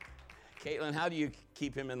Caitlin, how do you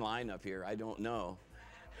keep him in line up here? I don't know.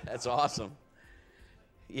 That's awesome.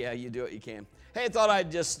 Yeah, you do what you can. Hey, I thought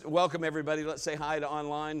I'd just welcome everybody. Let's say hi to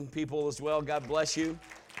online people as well. God bless you.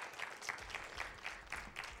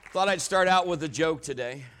 Thought I'd start out with a joke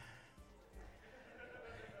today.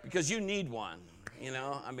 Because you need one, you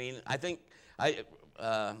know. I mean, I think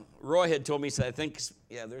Roy had told me, so I think,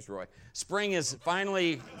 yeah, there's Roy. Spring is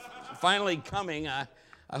finally coming. I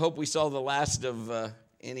hope we saw the last of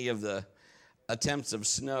any of the attempts of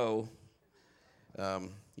snow.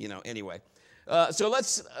 Anyway. So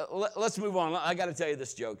let's move on. I got to tell you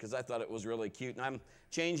this joke because I thought it was really cute, and I'm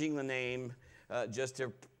changing the name just to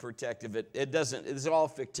protect if it doesn't. It's all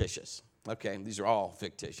fictitious. Okay, these are all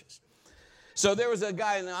fictitious. So there was a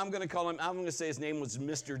guy, and I'm going to say his name was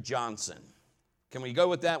Mr. Johnson. Can we go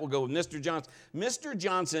with that? We'll go with Mr. Johnson. Mr.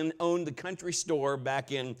 Johnson owned the country store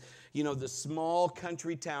back in, the small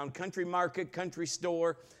country town, country market, country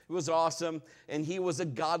store. It was awesome, and he was a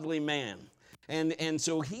godly man. And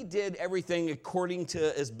so he did everything according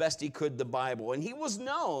to, as best he could, the Bible. And he was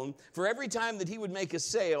known for every time that he would make a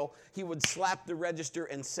sale, he would slap the register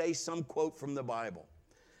and say some quote from the Bible.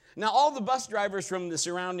 Now, all the bus drivers from the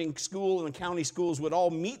surrounding school and county schools would all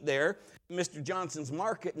meet there at Mr. Johnson's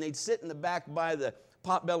market, and they'd sit in the back by the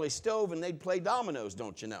potbelly stove, and they'd play dominoes,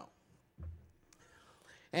 don't you know?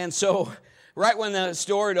 And so right when the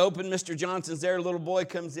store had opened, Mr. Johnson's there, a little boy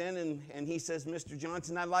comes in, and he says, Mr.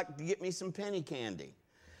 Johnson, I'd like to get me some penny candy.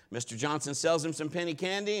 Mr. Johnson sells him some penny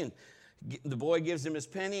candy, and the boy gives him his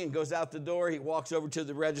penny and goes out the door. He walks over to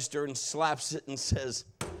the register and slaps it and says,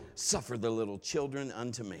 suffer the little children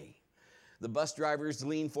unto me. The bus drivers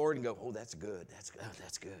lean forward and go, oh, that's good. That's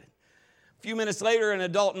good. A few minutes later, an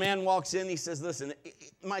adult man walks in. He says, listen,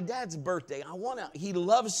 my dad's birthday. He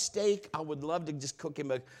loves steak. I would love to just cook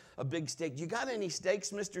him a big steak. You got any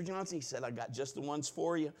steaks, Mr. Johnson? He said, I got just the ones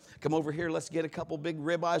for you. Come over here. Let's get a couple big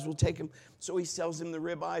ribeyes. We'll take them. So he sells him the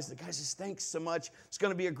ribeyes. The guy says, thanks so much. It's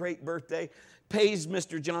going to be a great birthday. Pays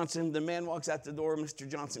Mr. Johnson. The man walks out the door. Mr.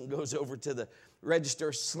 Johnson goes over to the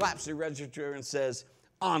register, slaps the register, and says,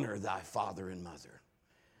 honor thy father and mother.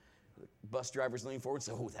 Bus drivers lean forward and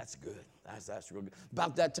say, oh, that's good. That's real good.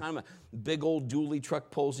 About that time, a big old dually truck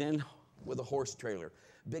pulls in with a horse trailer.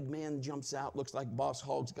 Big man jumps out, looks like Boss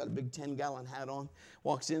Hogg's got a big 10-gallon hat on,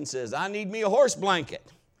 walks in and says, I need me a horse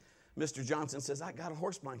blanket. Mr. Johnson says, I got a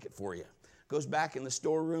horse blanket for you. Goes back in the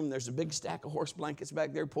storeroom. There's a big stack of horse blankets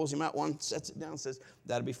back there, pulls him out one, sets it down, says,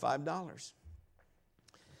 that'll be $5.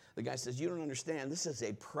 The guy says, you don't understand. This is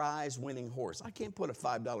a prize-winning horse. I can't put a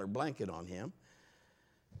 $5 blanket on him.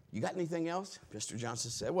 You got anything else? Mr.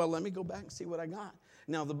 Johnson said, well, let me go back and see what I got.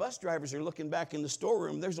 Now, the bus drivers are looking back in the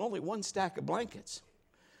storeroom. There's only one stack of blankets.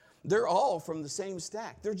 They're all from the same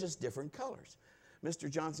stack. They're just different colors. Mr.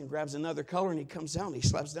 Johnson grabs another color, and he comes down. He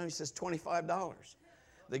slaps it down. He says, $25.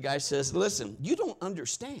 The guy says, listen, you don't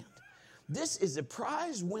understand. This is a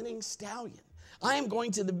prize-winning stallion. I am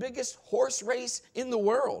going to the biggest horse race in the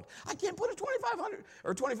world. I can't put a $2,500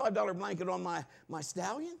 or $25 blanket on my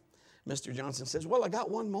stallion. Mr. Johnson says, well, I got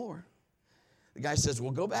one more. The guy says, well,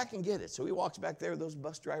 go back and get it. So he walks back there. Those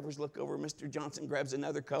bus drivers look over. Mr. Johnson grabs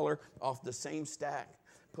another color off the same stack,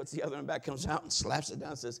 puts the other one back, comes out and slaps it down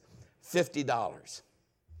and says, $50.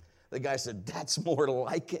 The guy said, that's more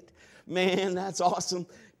like it. Man, that's awesome.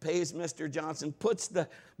 Pays Mr. Johnson, puts the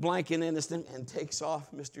blanket in his thing, and takes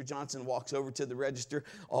off. Mr. Johnson walks over to the register.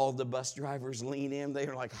 All the bus drivers lean in.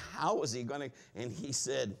 They're like, how is he going to? And he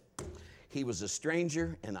said, he was a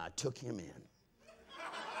stranger, and I took him in.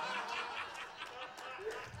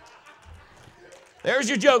 There's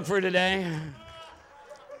your joke for today.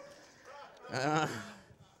 I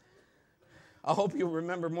hope you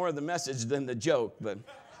remember more of the message than the joke, but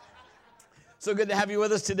so good to have you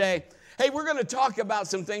with us today. Hey, we're going to talk about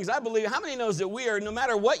some things. I believe, how many knows that we are, no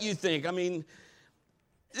matter what you think, I mean,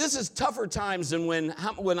 this is tougher times than when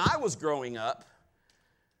I was growing up.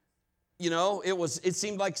 It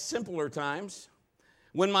seemed like simpler times.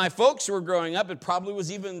 When my folks were growing up, it probably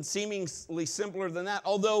was even seemingly simpler than that.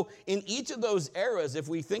 Although in each of those eras, if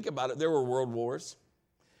we think about it, there were world wars.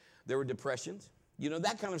 There were depressions.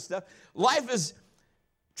 That kind of stuff. Life is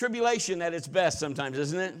tribulation at its best sometimes,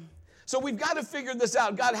 isn't it? So we've got to figure this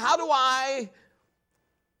out. God, how do I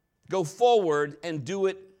go forward and do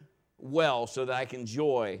it well so that I can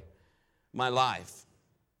enjoy my life?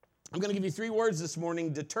 I'm going to give you 3 words this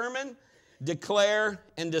morning: determine, declare,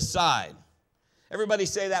 and decide. Everybody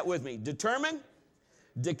say that with me. Determine,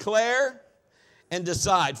 declare, and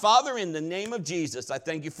decide. Father, in the name of Jesus, I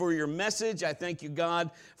thank you for your message. I thank you,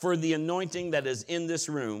 God, for the anointing that is in this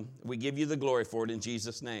room. We give you the glory for it in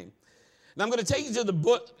Jesus' name. Now I'm going to take you to the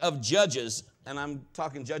book of Judges, and I'm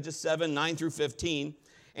talking Judges 7, 9 through 15.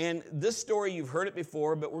 And this story, you've heard it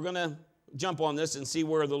before, but we're going to jump on this and see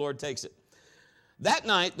where the Lord takes it. That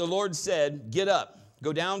night, the Lord said, "Get up,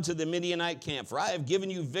 go down to the Midianite camp, for I have given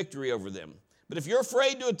you victory over them. But if you're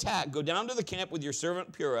afraid to attack, go down to the camp with your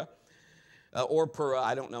servant Purah," or Purah,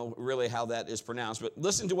 I don't know really how that is pronounced, but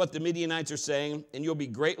listen to what the Midianites are saying, and you'll be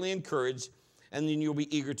greatly encouraged, and then you'll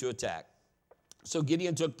be eager to attack. So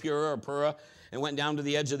Gideon took Purah and went down to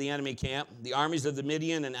the edge of the enemy camp. The armies of the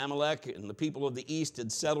Midian and Amalek and the people of the east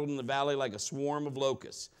had settled in the valley like a swarm of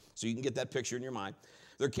locusts. So you can get that picture in your mind.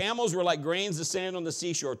 Their camels were like grains of sand on the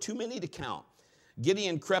seashore, too many to count.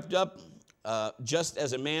 Gideon crept up just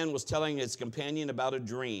as a man was telling his companion about a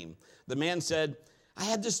dream. The man said, "I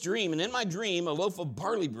had this dream, and in my dream, a loaf of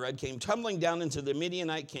barley bread came tumbling down into the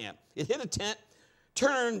Midianite camp. It hit a tent,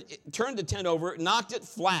 turned the tent over, knocked it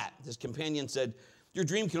flat." His companion said, "Your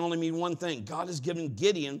dream can only mean one thing. God has given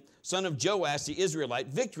Gideon, son of Joash the Israelite,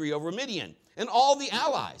 victory over Midian and all the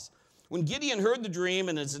allies." When Gideon heard the dream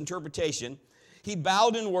and its interpretation, he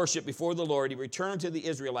bowed in worship before the Lord. He returned to the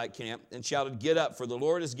Israelite camp and shouted, "Get up, for the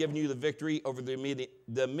Lord has given you the victory over the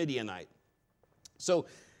Midianite." So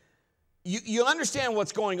you understand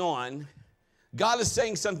what's going on. God is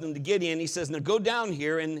saying something to Gideon. He says, "Now go down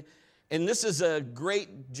here," and this is a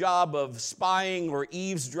great job of spying or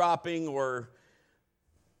eavesdropping or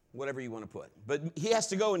whatever you want to put. But he has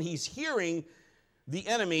to go, and he's hearing the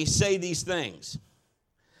enemy say these things.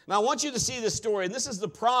 Now, I want you to see this story, and this is the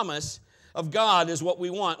promise of God is what we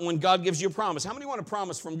want when God gives you a promise. How many want a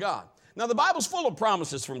promise from God? Now, the Bible's full of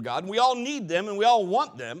promises from God, and we all need them, and we all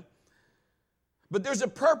want them. But there's a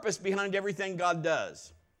purpose behind everything God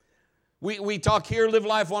does. We talk here, live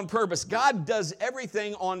life on purpose. God does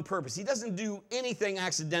everything on purpose. He doesn't do anything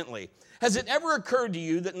accidentally. Has it ever occurred to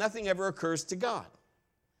you that nothing ever occurs to God?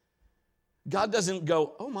 God doesn't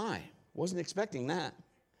go, "Oh my, wasn't expecting that."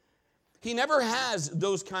 He never has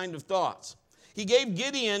those kind of thoughts. He gave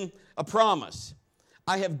Gideon a promise.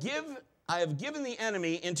 I have given the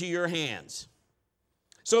enemy into your hands.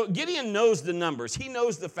 So Gideon knows the numbers. He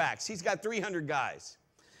knows the facts. He's got 300 guys.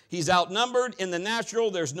 He's outnumbered. In the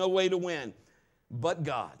natural, there's no way to win. But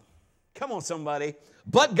God. Come on, somebody.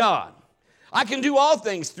 But God. I can do all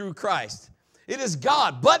things through Christ. It is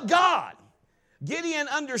God, but God. Gideon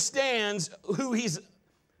understands who he's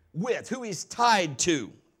with, who he's tied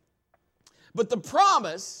to. But the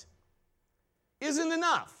promise isn't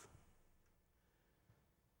enough.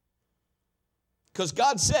 Because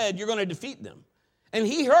God said you're going to defeat them. And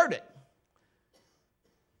he heard it.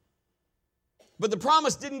 But the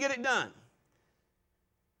promise didn't get it done.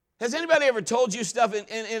 Has anybody ever told you stuff, and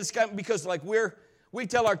it's because like we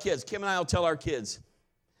tell our kids, Kim and I will tell our kids,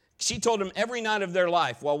 she told them every night of their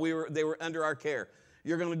life while they were under our care,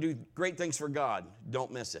 "You're going to do great things for God.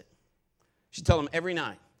 Don't miss it." She'd tell them every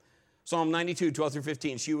night. Psalm 92, 12 through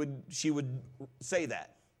 15, she would say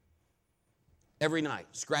that every night,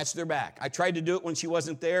 scratch their back. I tried to do it when she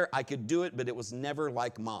wasn't there. I could do it, but it was never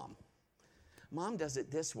like Mom. Mom does it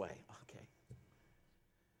this way. Okay.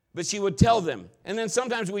 But she would tell them. And then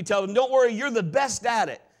sometimes we tell them, "Don't worry, you're the best at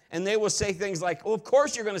it." And they will say things like, "Well, of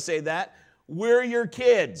course you're going to say that. We're your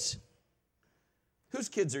kids." Whose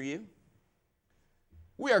kids are you?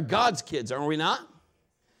 We are God's kids, are we not?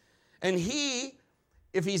 And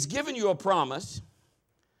if he's given you a promise,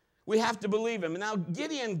 we have to believe him. And now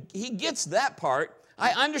Gideon, he gets that part.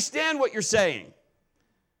 I understand what you're saying,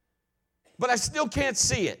 but I still can't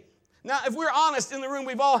see it. Now, if we're honest in the room,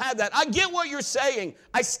 we've all had that. I get what you're saying.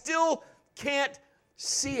 I still can't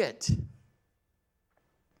see it.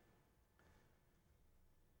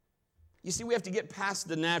 You see, we have to get past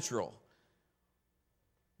the natural.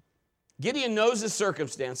 Gideon knows his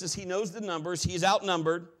circumstances. He knows the numbers. He's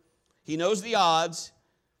outnumbered. He knows the odds.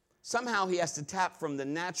 Somehow he has to tap from the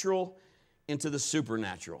natural into the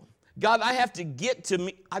supernatural. God, I've got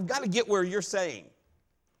to get where you're saying.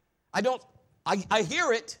 I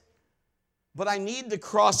hear it, but I need to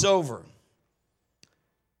cross over.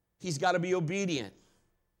 He's got to be obedient.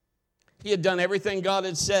 He had done everything God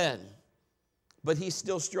had said, but he's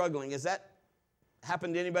still struggling. Has that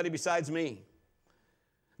happened to anybody besides me?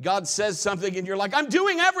 God says something and you're like, "I'm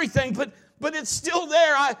doing everything, but it's still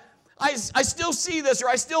there. I still see this, or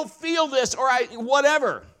I still feel this, or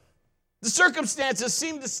whatever." The circumstances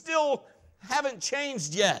seem to still haven't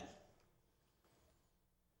changed yet.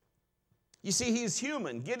 You see, he's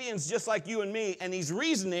human. Gideon's just like you and me, and he's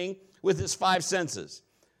reasoning with his 5 senses.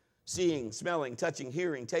 Seeing, smelling, touching,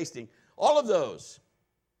 hearing, tasting, all of those.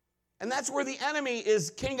 And that's where the enemy is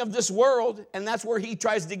king of this world, and that's where he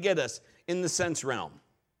tries to get us, in the sense realm.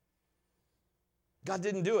 God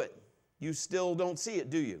didn't do it. You still don't see it,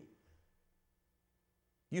 do you?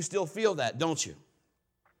 You still feel that, don't you?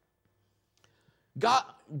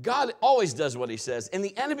 God always does what he says, and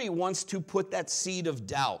the enemy wants to put that seed of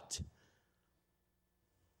doubt.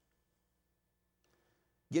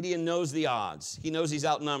 Gideon knows the odds. He knows he's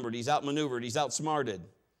outnumbered, he's outmaneuvered, he's outsmarted.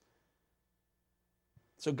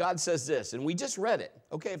 So God says this, and we just read it.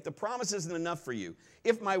 Okay, if the promise isn't enough for you,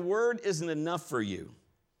 if my word isn't enough for you,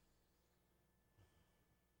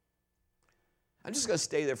 I'm just going to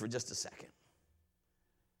stay there for just a second.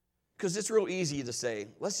 Because it's real easy to say,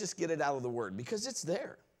 let's just get it out of the word, because it's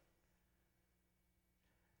there.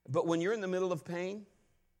 But when you're in the middle of pain,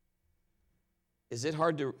 it's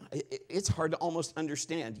hard to almost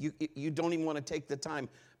understand. You don't even want to take the time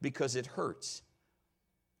because it hurts.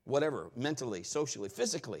 Whatever, mentally, socially,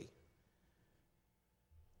 physically.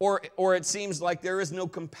 Or it seems like there is no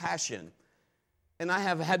compassion. And I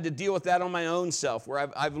have had to deal with that on my own self, where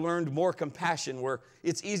I've learned more compassion, where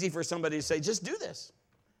it's easy for somebody to say, just do this.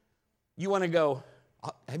 You want to go,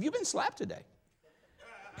 have you been slapped today?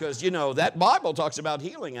 Because, that Bible talks about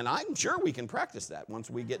healing, and I'm sure we can practice that once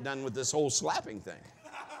we get done with this whole slapping thing.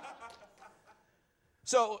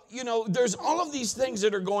 So, there's all of these things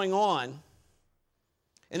that are going on,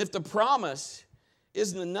 and if the promise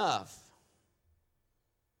isn't enough,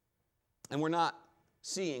 and we're not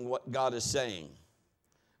seeing what God is saying,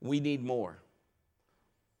 we need more.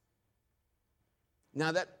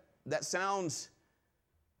 Now, that sounds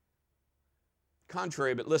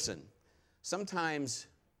contrary, but listen, sometimes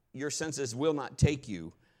your senses will not take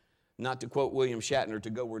you, not to quote William Shatner, to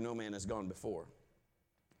go where no man has gone before.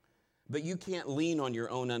 But you can't lean on your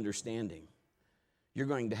own understanding. You're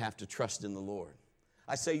going to have to trust in the Lord.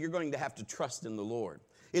 I say you're going to have to trust in the Lord.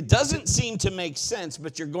 It doesn't seem to make sense,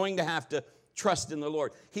 but you're going to have to trust in the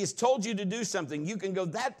Lord. He's told you to do something. You can go,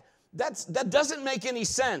 that doesn't make any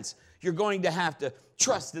sense. You're going to have to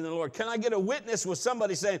trust in the Lord. Can I get a witness with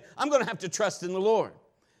somebody saying, I'm going to have to trust in the Lord?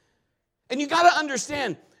 And you got to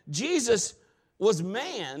understand, Jesus was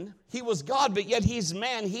man. He was God, but yet he's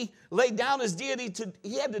man. He laid down his deity.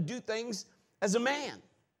 He had to do things as a man.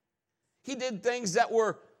 He did things that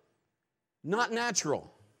were not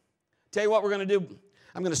natural. Tell you what we're going to do.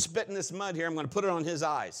 I'm going to spit in this mud here. I'm going to put it on his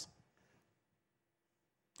eyes.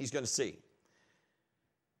 He's going to see.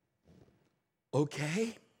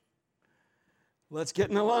 Okay. Let's get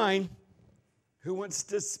in a line. Who wants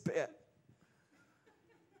to spit?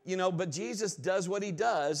 But Jesus does what he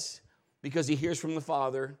does because he hears from the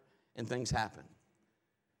Father and things happen.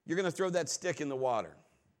 You're going to throw that stick in the water.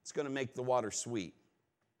 It's going to make the water sweet.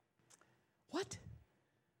 What?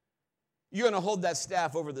 You're going to hold that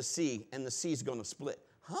staff over the sea and the sea's going to split.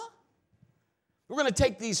 Huh? We're going to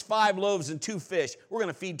take these 5 loaves and 2 fish. We're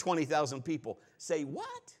going to feed 20,000 people. Say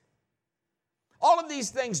what? All of these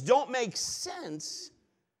things don't make sense.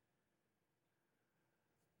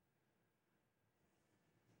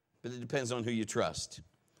 But it depends on who you trust.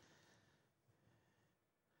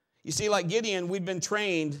 You see, like Gideon, we've been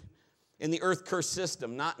trained in the earth curse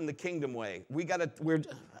system, not in the kingdom way.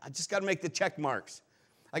 I just got to make the check marks.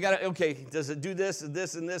 Does it do this and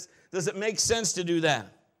this and this? Does it make sense to do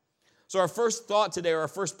that? So our first thought today, or our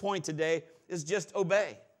first point today, is just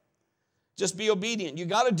obey. Just be obedient. You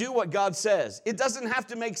got to do what God says. It doesn't have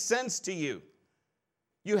to make sense to you.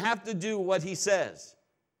 You have to do what he says.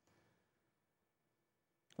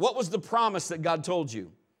 What was the promise that God told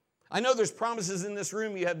you? I know there's promises in this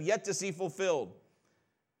room you have yet to see fulfilled.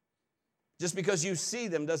 Just because you see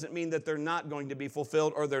them doesn't mean that they're not going to be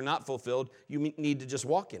fulfilled or they're not fulfilled. You need to just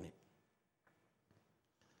walk in it.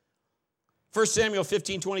 1 Samuel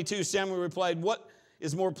 15:22, Samuel replied, what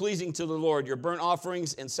is more pleasing to the Lord, your burnt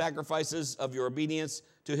offerings and sacrifices of your obedience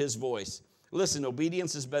to his voice? Listen,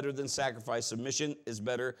 obedience is better than sacrifice. Submission is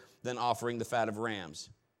better than offering the fat of rams.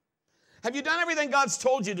 Have you done everything God's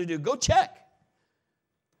told you to do? Go check.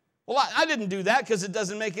 Well, I didn't do that because it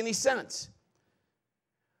doesn't make any sense.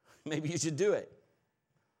 Maybe you should do it.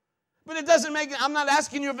 But it doesn't I'm not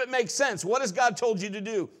asking you if it makes sense. What has God told you to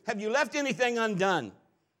do? Have you left anything undone?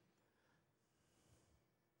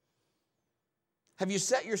 Have you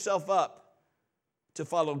set yourself up to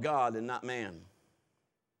follow God and not man?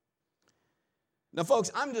 Now,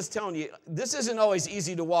 folks, I'm just telling you, this isn't always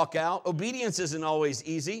easy to walk out. Obedience isn't always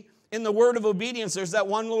easy. In the word of obedience, there's that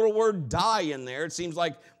one little word, die, in there. It seems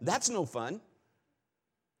like that's no fun.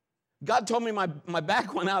 God told me my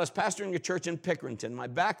back went out. I was pastoring a church in Pickerington. My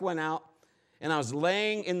back went out, and I was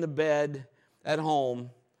laying in the bed at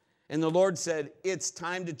home, and the Lord said, it's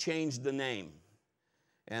time to change the name.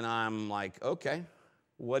 And I'm like, okay,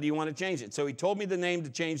 what do you want to change it? So he told me the name to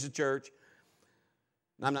change the church.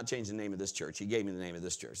 I'm not changing the name of this church. He gave me the name of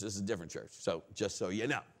this church. This is a different church, so just so you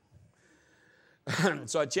know.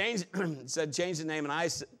 So I said change the name,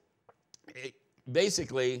 and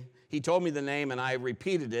basically, he told me the name, and I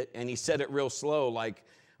repeated it, and he said it real slow, like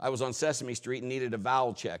I was on Sesame Street and needed a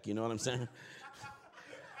vowel check, you know what I'm saying?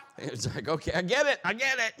 It was like, okay, I get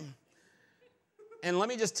it. And let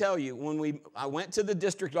me just tell you, I went to the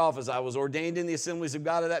district office, I was ordained in the Assemblies of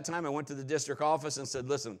God at that time. I went to the district office and said,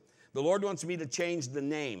 listen, the Lord wants me to change the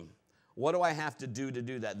name. What do I have to do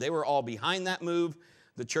that? They were all behind that move.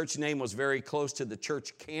 The church name was very close to the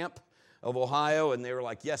church camp of Ohio, and they were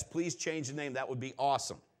like, yes, please change the name. That would be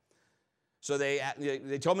awesome. So they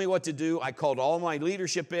told me what to do. I called all my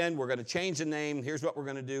leadership in. We're going to change the name. Here's what we're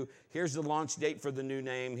going to do. Here's the launch date for the new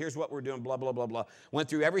name. Here's what we're doing, blah, blah, blah, blah. Went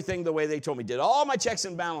through everything the way they told me. Did all my checks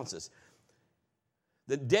and balances.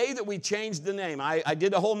 The day that we changed the name, I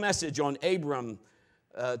did a whole message on Abram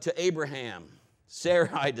to Abraham,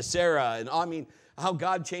 Sarai to Sarah, and I mean, how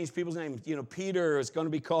God changed people's names. You know, Peter is going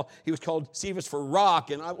to be called, he was called Cephas for rock,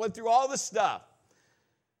 and I went through all this stuff.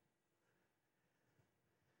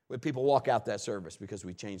 When people walk out that service because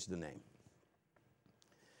we changed the name.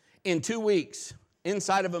 In 2 weeks,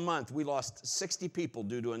 inside of a month, we lost 60 people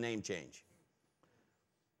due to a name change.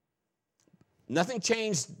 Nothing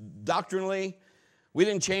changed doctrinally. We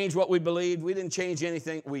didn't change what we believed. We didn't change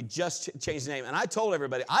anything. We just changed the name. And I told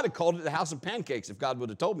everybody, I'd have called it the House of Pancakes if God would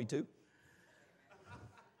have told me to.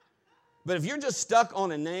 But if you're just stuck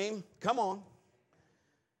on a name, come on.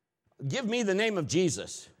 Give me the name of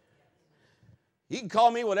Jesus. He can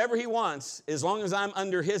call me whatever he wants. As long as I'm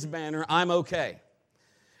under his banner, I'm okay.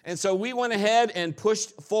 And so we went ahead and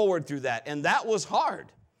pushed forward through that. And that was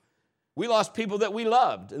hard. We lost people that we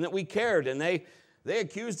loved and that we cared. And they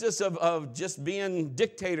accused us of just being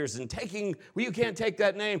dictators and taking, well, you can't take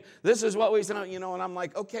that name. This is what we said, you know, and I'm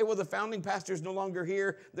like, okay, well, the founding pastor is no longer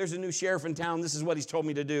here. There's a new sheriff in town. This is what he's told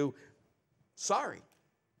me to do. Sorry.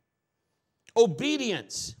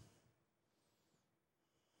 Obedience.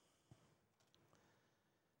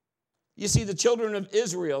 You see, the children of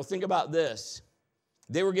Israel, think about this.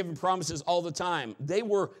 They were given promises all the time. They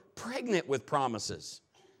were pregnant with promises.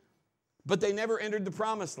 But they never entered the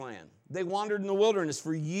promised land. They wandered in the wilderness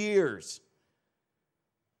for years.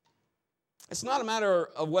 It's not a matter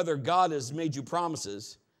of whether God has made you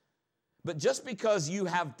promises, but just because you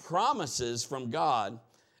have promises from God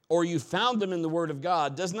or you found them in the Word of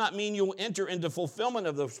God does not mean you'll enter into fulfillment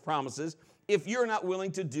of those promises if you're not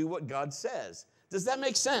willing to do what God says. Does that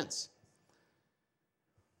make sense?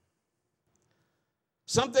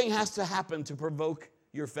 Something has to happen to provoke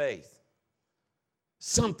your faith.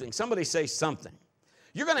 Something. Somebody say something.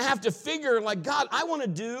 You're going to have to figure, like, God, I want to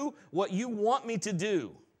do what you want me to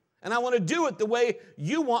do. And I want to do it the way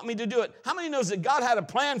you want me to do it. How many knows that God had a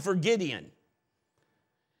plan for Gideon?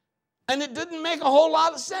 And it didn't make a whole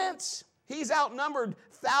lot of sense. He's outnumbered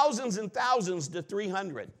thousands and thousands to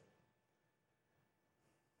 300.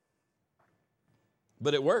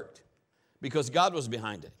 But it worked because God was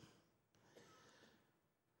behind it.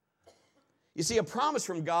 You see, a promise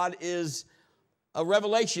from God is a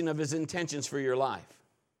revelation of his intentions for your life.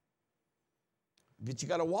 But you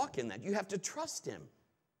got to walk in that. You have to trust him.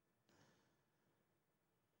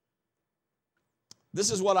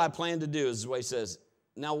 This is what I plan to do, is what he says.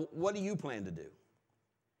 Now, what do you plan to do?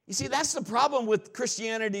 You see, that's the problem with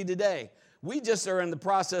Christianity today. We just are in the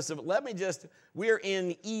process of, we're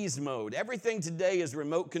in ease mode. Everything today is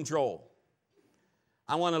remote control.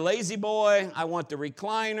 I want a lazy boy. I want the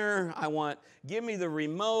recliner. Give me the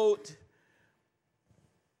remote.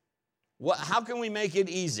 How can we make it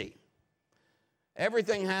easy?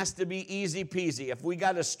 Everything has to be easy peasy. If we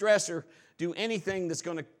got to stress or do anything that's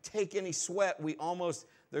going to take any sweat,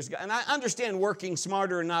 and I understand working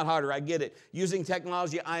smarter and not harder. I get it. Using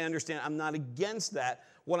technology, I understand. I'm not against that.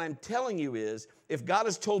 What I'm telling you is, if God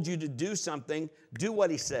has told you to do something, do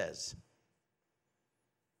what he says.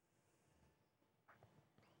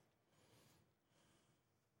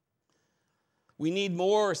 We need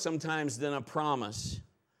more sometimes than a promise.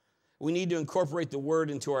 We need to incorporate the word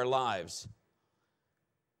into our lives.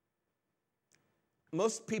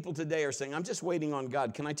 Most people today are saying, I'm just waiting on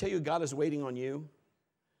God. Can I tell you, God is waiting on you?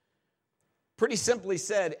 Pretty simply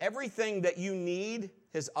said, everything that you need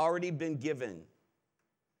has already been given.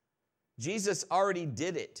 Jesus already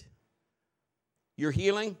did it. Your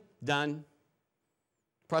healing, done.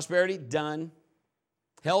 Prosperity, done.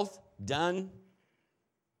 Health, done.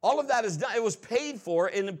 All of that is done. It was paid for,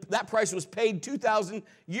 and that price was paid 2,000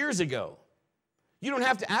 years ago. You don't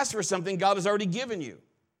have to ask for something God has already given you.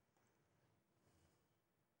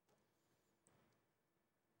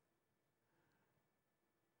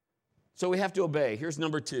 So we have to obey. Here's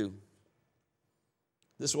number 2.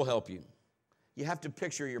 This will help you. You have to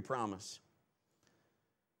picture your promise.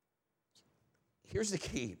 Here's the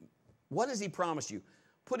key. What does he promise you?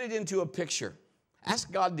 Put it into a picture.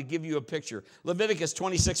 Ask God to give you a picture. Leviticus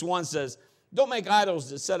 26:1 says, don't make idols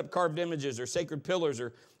that set up carved images or sacred pillars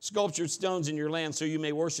or sculptured stones in your land so you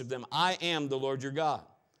may worship them. I am the Lord your God.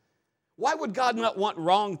 Why would God not want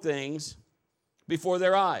wrong things before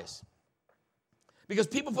their eyes? Because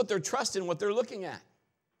people put their trust in what they're looking at.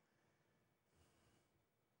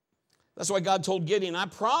 That's why God told Gideon, I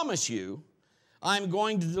promise you, I'm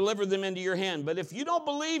going to deliver them into your hand. But if you don't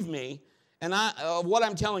believe me and what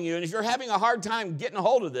I'm telling you, and if you're having a hard time getting a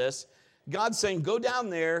hold of this, God's saying, go down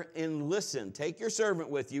there and listen. Take your servant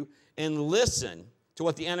with you and listen to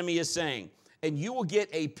what the enemy is saying. And you will get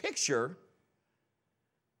a picture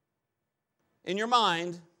in your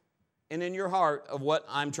mind and in your heart of what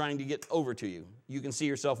I'm trying to get over to you. You can see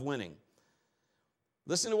yourself winning.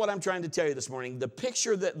 Listen to what I'm trying to tell you this morning. The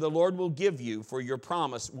picture that the Lord will give you for your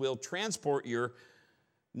promise will transport your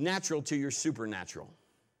natural to your supernatural.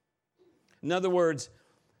 In other words,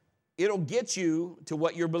 it'll get you to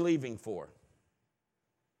what you're believing for,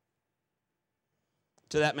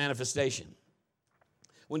 to that manifestation.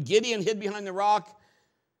 When Gideon hid behind the rock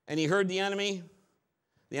and he heard the enemy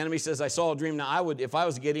says, I saw a dream. Now, if I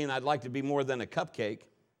was Gideon, I'd like to be more than a cupcake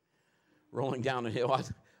rolling down a hill.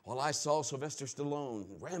 I saw Sylvester Stallone,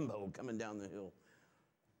 Rambo coming down the hill.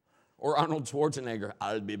 Or Arnold Schwarzenegger,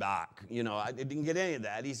 I'll be back. I didn't get any of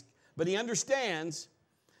that. But he understands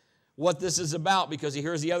what this is about because he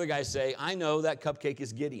hears the other guy say, I know that cupcake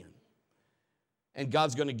is Gideon. And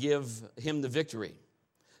God's going to give him the victory.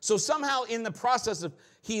 So somehow in the process of,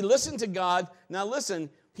 he listened to God. Now listen,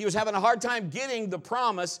 he was having a hard time getting the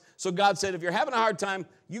promise. So God said, if you're having a hard time,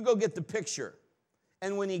 you go get the picture.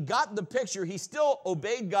 And when he got the picture, he still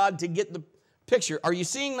obeyed God to get the picture. Are you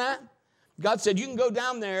seeing that? God said, you can go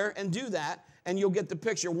down there and do that, and you'll get the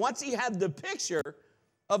picture. Once he had the picture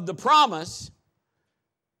of the promise,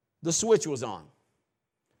 the switch was on.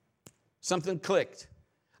 Something clicked.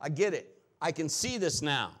 I get it. I can see this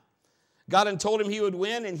now. God had told him he would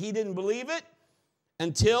win, and he didn't believe it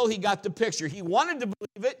until he got the picture. He wanted to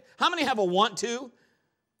believe it. How many have a want to?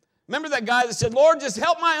 Remember that guy that said, Lord, just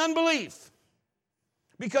help my unbelief.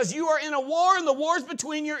 Because you are in a war, and the war's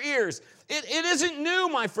between your ears. It isn't new,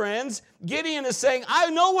 my friends. Gideon is saying,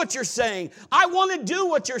 I know what you're saying. I want to do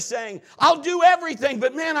what you're saying. I'll do everything.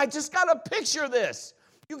 But man, I just got to picture this.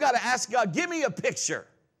 You got to ask God, give me a picture.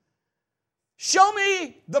 Show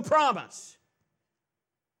me the promise.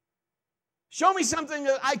 Show me something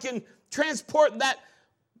that I can transport that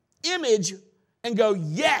image and go,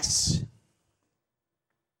 yes.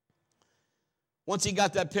 Once he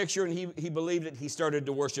got that picture and he believed it, he started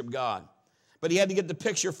to worship God. But he had to get the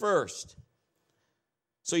picture first.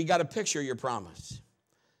 So you got to picture your promise.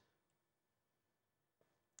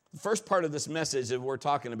 The first part of this message that we're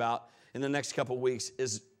talking about in the next couple of weeks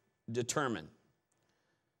is determine.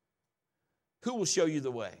 Who will show you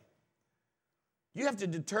the way? You have to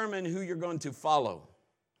determine who you're going to follow.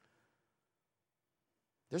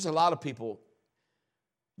 There's a lot of people,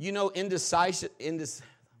 indecisive.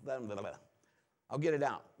 I'll get it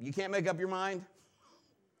out. You can't make up your mind?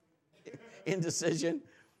 Indecision.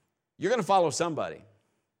 You're going to follow somebody.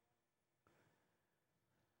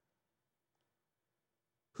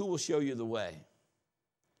 Who will show you the way?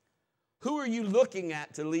 Who are you looking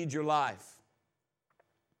at to lead your life?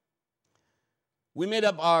 We made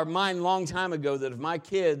up our mind a long time ago that if my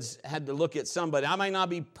kids had to look at somebody, I might not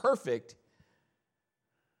be perfect,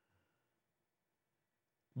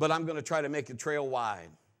 but I'm going to try to make the trail wide.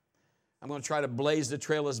 I'm going to try to blaze the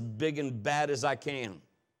trail as big and bad as I can.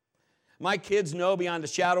 My kids know beyond a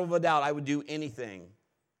shadow of a doubt I would do anything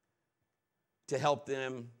to help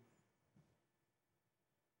them,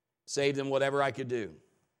 save them, whatever I could do.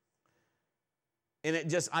 And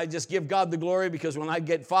I just give God the glory because when I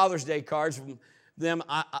get Father's Day cards from them,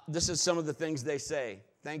 this is some of the things they say.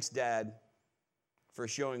 Thanks, Dad, for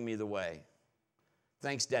showing me the way.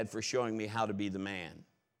 Thanks, Dad, for showing me how to be the man.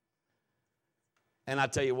 And I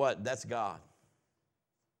tell you what, that's God.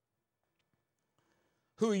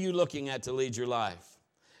 Who are you looking at to lead your life?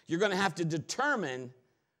 You're going to have to determine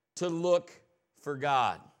to look for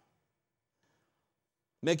God.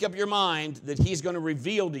 Make up your mind that He's going to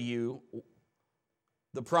reveal to you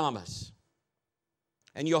the promise.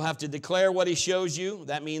 And you'll have to declare what He shows you.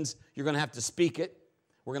 That means you're going to have to speak it.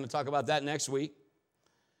 We're going to talk about that next week.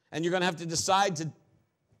 And you're going to have to decide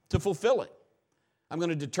to fulfill it. I'm going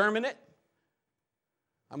to determine it.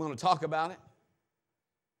 I'm going to talk about it.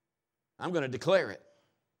 I'm going to declare it.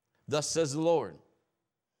 Thus says the Lord.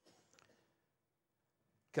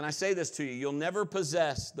 Can I say this to you? You'll never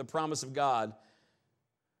possess the promise of God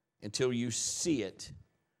until you see it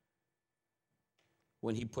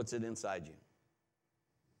when he puts it inside you.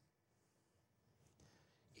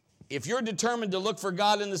 If you're determined to look for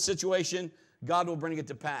God in the situation, God will bring it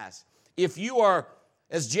to pass. If you are,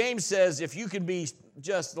 as James says, if you can be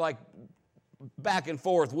just like back and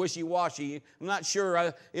forth, wishy-washy, I'm not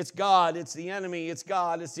sure, it's God, it's the enemy, it's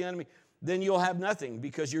God, it's the enemy, then you'll have nothing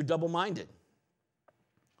because you're double-minded.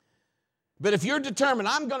 But if you're determined,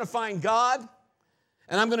 I'm going to find God,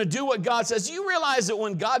 and I'm going to do what God says, you realize that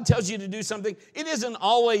when God tells you to do something, it isn't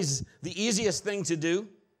always the easiest thing to do.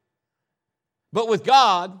 But with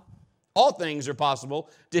God, all things are possible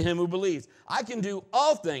to him who believes. I can do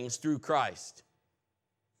all things through Christ.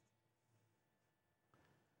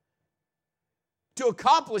 To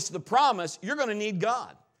accomplish the promise, you're going to need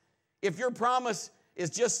God. If your promise is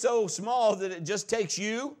just so small that it just takes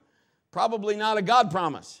you, probably not a God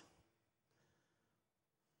promise.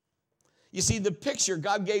 You see, the picture,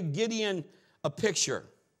 God gave Gideon a picture.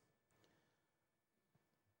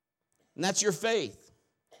 And that's your faith.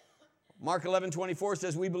 Mark 11:24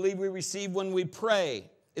 says, we believe we receive when we pray.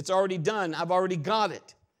 It's already done. I've already got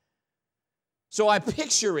it. So I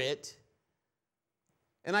picture it,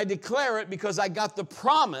 and I declare it because I got the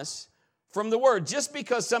promise from the Word. Just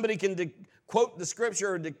because somebody can quote the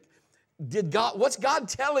Scripture, what's God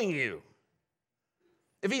telling you?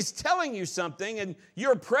 If He's telling you something and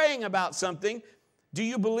you're praying about something, do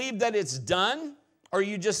you believe that it's done? Or are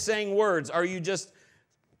you just saying words?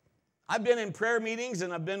 I've been in prayer meetings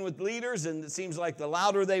and I've been with leaders, and it seems like the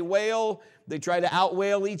louder they wail, they try to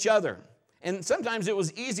outwail each other. And sometimes it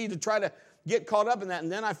was easy to try to get caught up in that,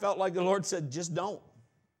 and then I felt like the Lord said, just don't.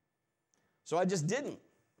 So I just didn't.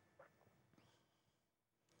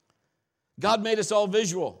 God made us all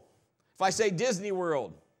visual. If I say Disney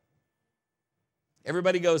World,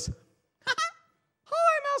 everybody goes,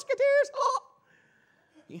 hi, Musketeers. Oh.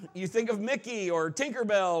 You think of Mickey or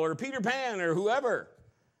Tinkerbell or Peter Pan or whoever.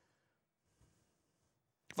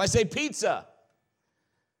 If I say pizza,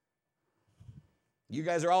 you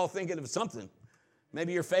guys are all thinking of something.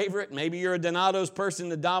 Maybe your favorite, maybe you're a Donato's person,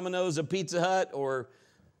 the Domino's, a Pizza Hut, or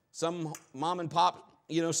some mom and pop,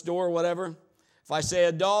 store or whatever. If I say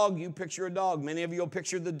a dog, you picture a dog. Many of you will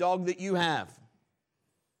picture the dog that you have.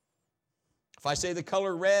 If I say the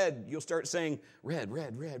color red, you'll start saying red,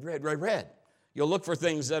 red, red, red, red, red. You'll look for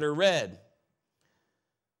things that are red.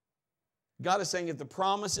 God is saying if the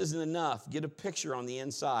promise isn't enough, get a picture on the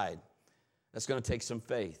inside. That's going to take some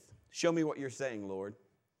faith. Show me what you're saying, Lord.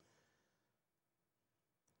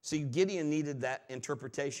 See, Gideon needed that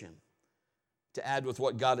interpretation to add with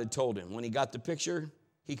what God had told him. When he got the picture,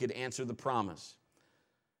 he could answer the promise.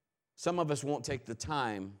 Some of us won't take the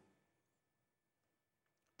time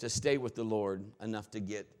to stay with the Lord enough to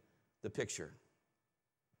get the picture.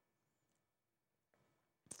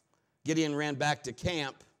 Gideon ran back to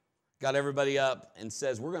camp, got everybody up, and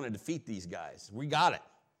says, we're going to defeat these guys. We got it.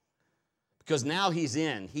 Because now he's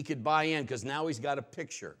in. He could buy in because now he's got a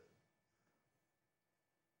picture.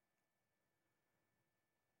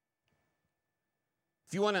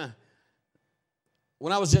 If you want to,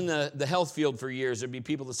 when I was in the health field for years, there'd be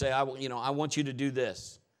people that say, I want you to do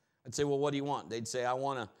this. I'd say, well, what do you want? They'd say, I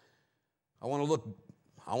want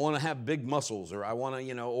to have big muscles, or I want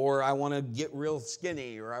to get real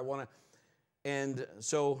skinny, or I want to, and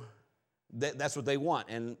so that's what they want,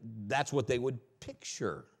 and that's what they would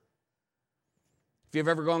picture. If you've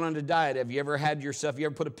ever gone on a diet, have you ever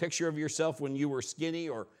put a picture of yourself when you were skinny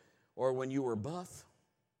or when you were buff?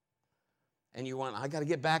 And you want, I got to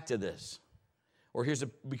get back to this. Or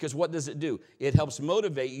because what does it do? It helps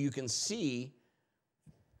motivate you. You can see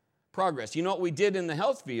progress. You know what we did in the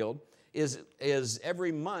health field is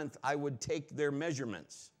every month I would take their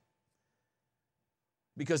measurements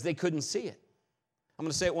because they couldn't see it. I'm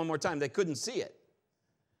going to say it one more time. They couldn't see it.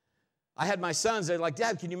 I had my sons, they're like,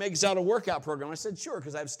 Dad, can you make us out a workout program? I said, sure,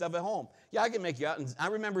 because I have stuff at home. Yeah, I can make you out. And I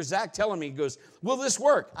remember Zach telling me, he goes, will this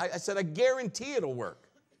work? I said, I guarantee it'll work.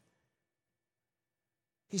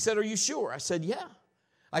 He said, are you sure? I said, yeah.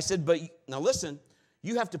 I said, but now listen,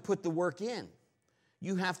 you have to put the work in.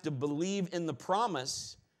 You have to believe in the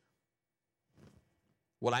promise,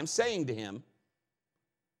 what I'm saying to him,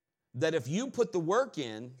 that if you put the work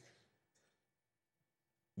in,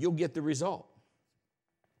 you'll get the result.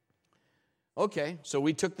 Okay, so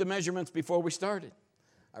we took the measurements before we started.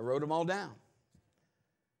 I wrote them all down.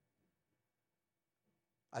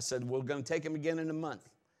 I said, we're going to take them again in a month.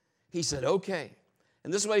 He said, okay.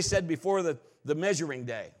 And this is what he said before the measuring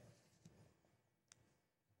day.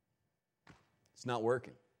 It's not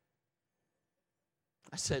working.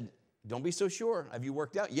 I said, don't be so sure. Have you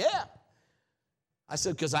worked out? Yeah. I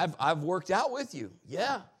said, because I've worked out with you.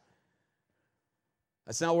 Yeah.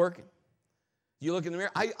 That's not working. Do you look in the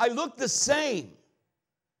mirror? I look the same.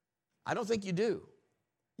 I don't think you do.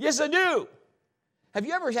 Yes, I do. Have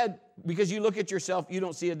you ever had, because you look at yourself, you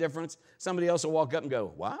don't see a difference, somebody else will walk up and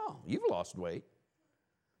go, wow, you've lost weight.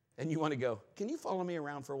 And you want to go, can you follow me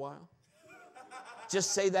around for a while?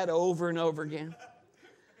 Just say that over and over again.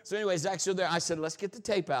 So anyway, Zach stood there. I said, let's get the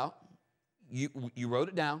tape out. You wrote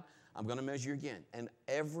it down. I'm going to measure again. And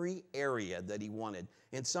every area that he wanted,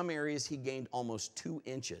 in some areas he gained almost 2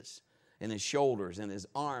 inches. In his shoulders and his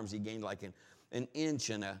arms, he gained like an inch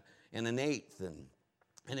and an eighth. And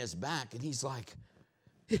in his back. And he's like,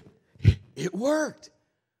 it worked.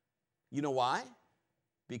 You know why?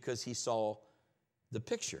 Because he saw the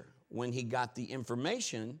picture. When he got the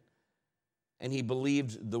information and he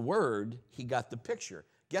believed the word, he got the picture.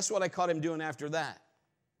 Guess what I caught him doing after that?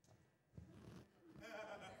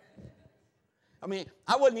 I mean,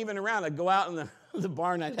 I wasn't even around. I'd go out in the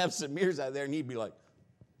barn, I'd have some mirrors out there, and he'd be like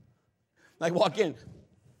walk in.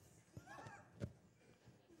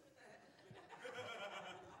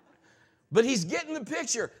 But he's getting the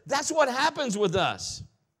picture. That's what happens with us.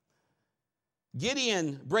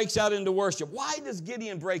 Gideon breaks out into worship. Why does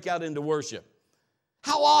Gideon break out into worship?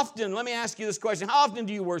 How often, let me ask you this question, how often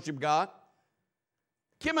do you worship God?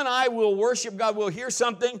 Kim and I will worship God. We'll hear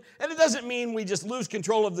something, and it doesn't mean we just lose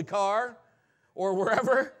control of the car or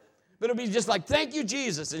wherever, but it'll be just like, thank you,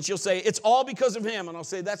 Jesus. And she'll say, it's all because of him. And I'll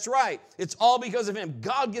say, that's right. It's all because of him.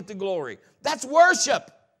 God get the glory. That's worship.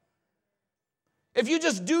 If you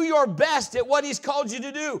just do your best at what he's called you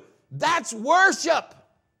to do, that's worship.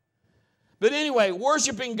 But anyway,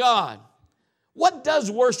 worshiping God. What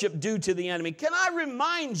does worship do to the enemy? Can I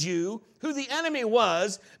remind you who the enemy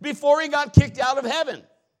was before he got kicked out of heaven?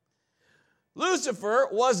 Lucifer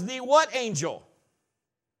was the what angel?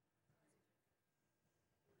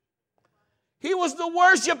 He was the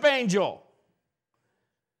worship angel.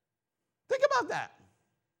 Think about that.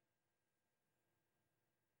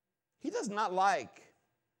 He does not like.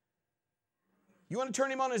 You want to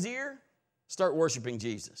turn him on his ear? Start worshiping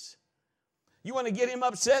Jesus. You want to get him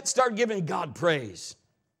upset? Start giving God praise.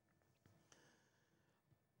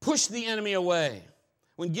 Push the enemy away.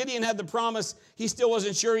 When Gideon had the promise, he still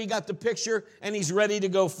wasn't sure. He got the picture, and he's ready to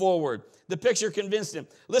go forward. The picture convinced him.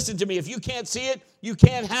 Listen to me. If you can't see it, you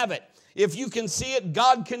can't have it. If you can see it,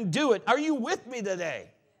 God can do it. Are you with me today?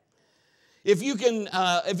 If you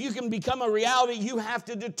can become a reality, you have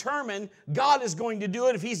to determine God is going to do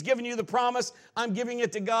it. If he's given you the promise, I'm giving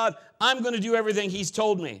it to God. I'm going to do everything he's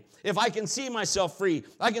told me. If I can see myself free,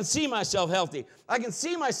 I can see myself healthy, I can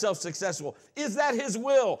see myself successful. Is that his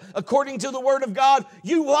will? According to the word of God,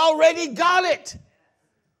 you already got it.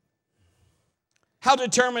 How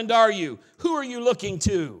determined are you? Who are you looking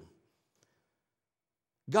to?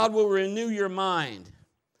 God will renew your mind.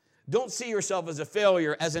 Don't see yourself as a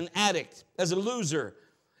failure, as an addict, as a loser,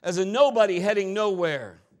 as a nobody heading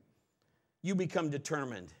nowhere. You become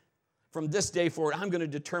determined. From this day forward, I'm going to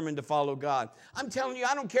determine to follow God. I'm telling you,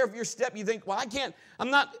 I don't care if your step, you think, well,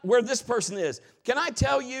 I'm not where this person is. Can I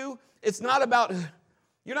tell you, it's not about,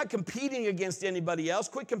 you're not competing against anybody else.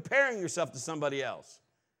 Quit comparing yourself to somebody else.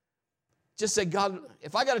 Just say, God,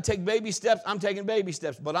 if I got to take baby steps, I'm taking baby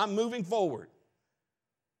steps, but I'm moving forward.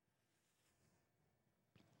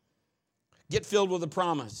 Get filled with a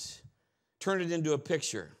promise. Turn it into a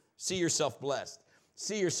picture. See yourself blessed.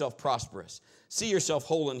 See yourself prosperous. See yourself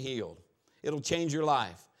whole and healed. It'll change your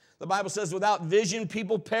life. The Bible says, without vision,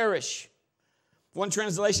 people perish. One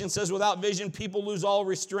translation says, without vision, people lose all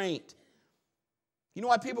restraint. You know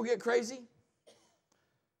why people get crazy?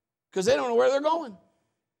 Because they don't know where they're going.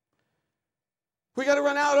 We got to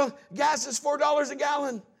run out of gas. It's $4 a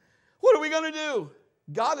gallon. What are we going to do?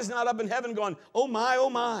 God is not up in heaven going, oh my, oh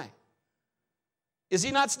my. Is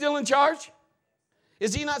he not still in charge?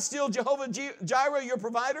 Is he not still Jehovah Jireh, your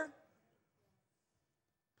provider?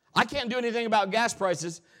 I can't do anything about gas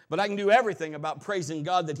prices, but I can do everything about praising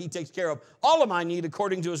God that he takes care of all of my need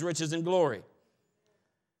according to his riches and glory.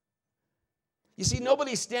 You see,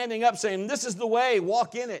 nobody's standing up saying, this is the way,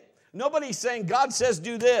 walk in it. Nobody's saying, God says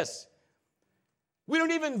do this. We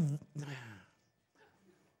don't even...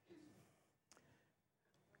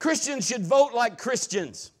 Christians should vote like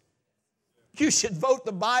Christians. You should vote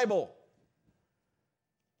the Bible.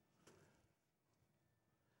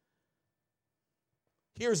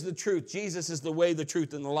 Here's the truth. Jesus is the way, the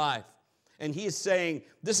truth, and the life. And he is saying,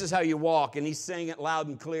 this is how you walk. And he's saying it loud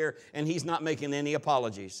and clear. And he's not making any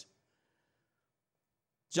apologies.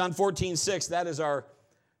 John 14:6, that is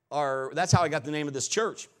that's how I got the name of this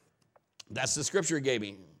church. That's the scripture he gave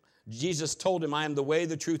me. Jesus told him, I am the way,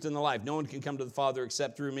 the truth, and the life. No one can come to the Father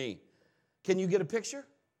except through me. Can you get a picture?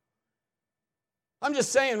 I'm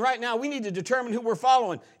just saying right now, we need to determine who we're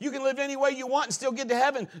following. You can live any way you want and still get to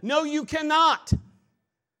heaven. No, you cannot.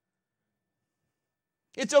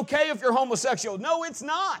 It's okay if you're homosexual. No, it's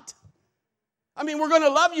not. I mean, we're going to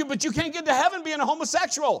love you, but you can't get to heaven being a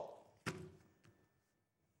homosexual.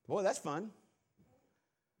 Boy, that's fun.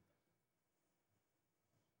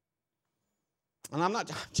 And I'm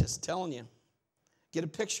just telling you. Get a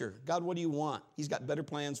picture. God, what do you want? He's got better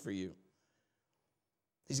plans for you.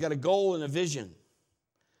 He's got a goal and a vision.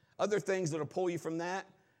 Other things that will pull you from that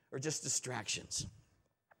are just distractions.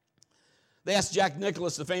 They asked Jack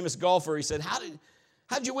Nicklaus, the famous golfer, he said, how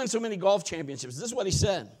did you win so many golf championships? This is what he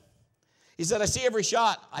said. He said, I see every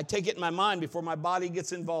shot. I take it in my mind before my body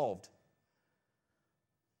gets involved.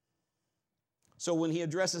 So when he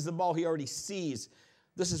addresses the ball, he already sees,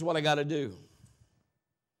 this is what I got to do.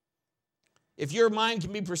 If your mind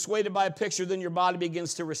can be persuaded by a picture, then your body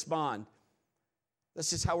begins to respond.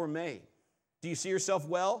 That's just how we're made. Do you see yourself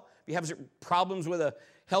well? If you have problems with a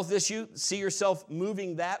health issue, see yourself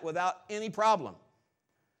moving that without any problem.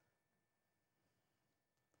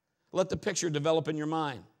 Let the picture develop in your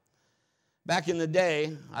mind. Back in the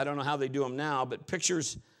day, I don't know how they do them now, but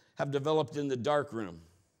pictures have developed in the dark room.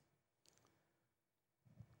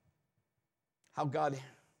 How God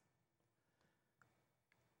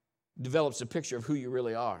develops a picture of who you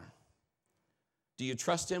really are. Do you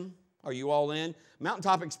trust Him? Are you all in?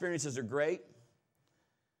 Mountaintop experiences are great,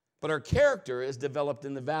 but our character is developed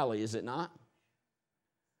in the valley, is it not?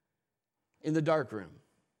 In the dark room,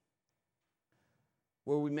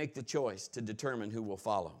 where we make the choice to determine who we'll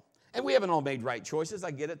follow. And we haven't all made right choices.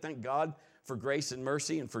 I get it. Thank God for grace and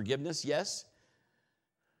mercy and forgiveness, yes.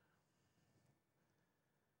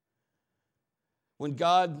 When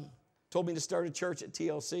God told me to start a church at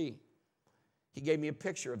TLC, He gave me a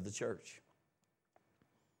picture of the church.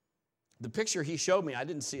 The picture He showed me, I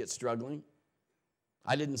didn't see it struggling.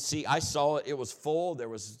 I saw it, it was full. There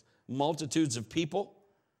was multitudes of people.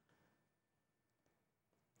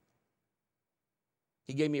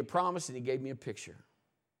 He gave me a promise and He gave me a picture.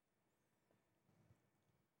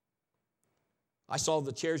 I saw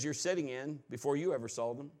the chairs you're sitting in before you ever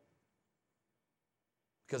saw them,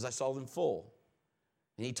 because I saw them full.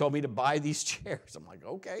 And He told me to buy these chairs. I'm like,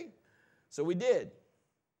 okay. So we did.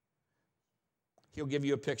 He'll give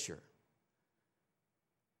you a picture.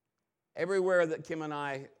 Everywhere that Kim and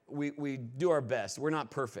I, we do our best. We're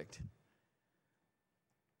not perfect.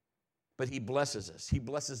 But He blesses us. He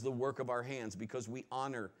blesses the work of our hands because we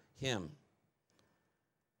honor Him.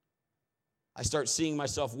 I start seeing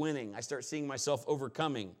myself winning. I start seeing myself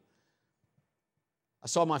overcoming. I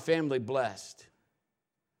saw my family blessed.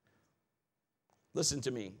 Listen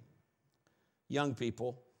to me, young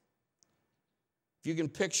people. If you can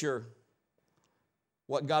picture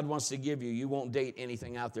what God wants to give you, you won't date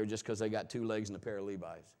anything out there just because they got 2 legs and a pair of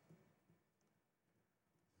Levi's.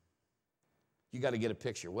 You got to get a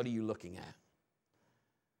picture. What are you looking at?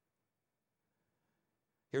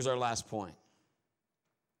 Here's our last point.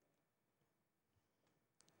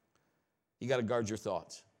 You got to guard your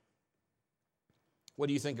thoughts. What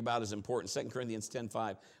do you think about is important? 2 Corinthians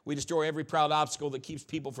 10:5. We destroy every proud obstacle that keeps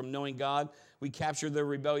people from knowing God. We capture their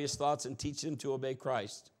rebellious thoughts and teach them to obey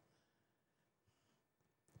Christ.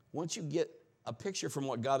 Once you get a picture from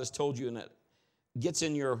what God has told you and it gets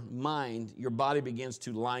in your mind, your body begins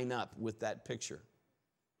to line up with that picture.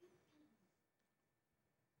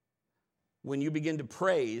 When you begin to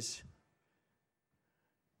praise,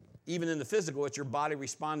 even in the physical, it's your body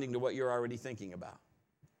responding to what you're already thinking about.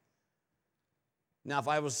 Now, if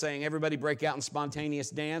I was saying everybody break out in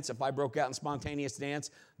spontaneous dance, if I broke out in spontaneous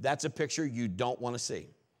dance, that's a picture you don't want to see.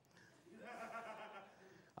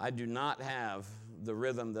 I do not have the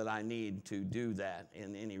rhythm that I need to do that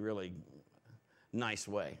in any really nice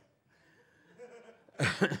way.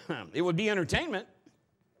 It would be entertainment,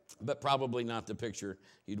 but probably not the picture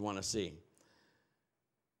you'd want to see.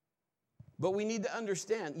 But we need to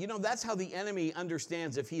understand, that's how the enemy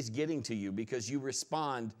understands if he's getting to you, because you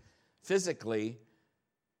respond physically,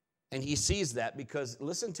 and he sees that because,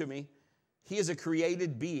 listen to me, he is a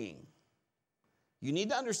created being. You need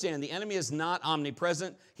to understand the enemy is not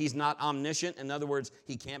omnipresent. He's not omniscient. In other words,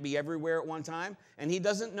 he can't be everywhere at one time, and he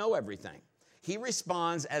doesn't know everything. He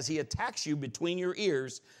responds as he attacks you between your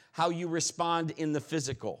ears, how you respond in the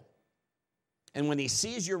physical. And when he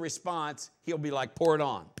sees your response, he'll be like, pour it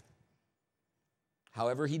on.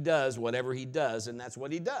 However he does, whatever he does, and that's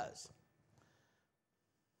what he does.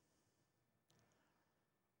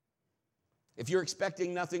 If you're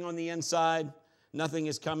expecting nothing on the inside, nothing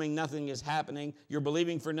is coming, nothing is happening, you're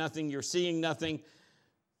believing for nothing, you're seeing nothing,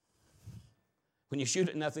 when you shoot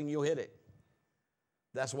at nothing, you'll hit it.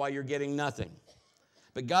 That's why you're getting nothing.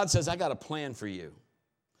 But God says, I got a plan for you.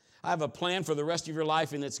 I have a plan for the rest of your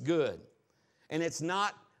life, and it's good. And it's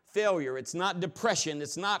not failure. It's not depression.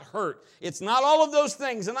 It's not hurt. It's not all of those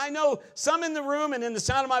things. And I know some in the room and in the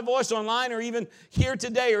sound of my voice online or even here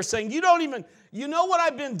today are saying, you know what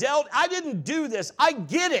I've been dealt? I didn't do this. I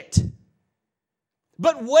get it.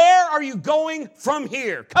 But where are you going from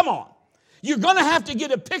here? Come on. You're going to have to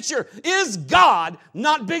get a picture. Is God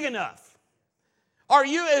not big enough?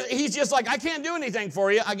 He's just like, I can't do anything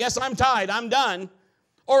for you. I guess I'm tied. I'm done.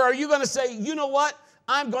 Or are you going to say, you know what?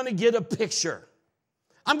 I'm going to get a picture.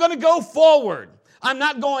 I'm going to go forward. I'm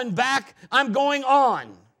not going back. I'm going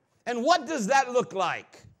on. And what does that look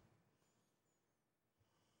like?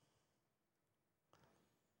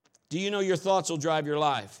 Do you know your thoughts will drive your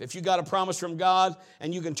life? If you got a promise from God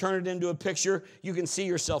and you can turn it into a picture, you can see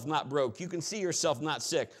yourself not broke. You can see yourself not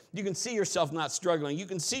sick. You can see yourself not struggling. You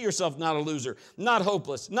can see yourself not a loser, not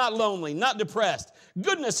hopeless, not lonely, not depressed.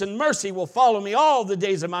 Goodness and mercy will follow me all the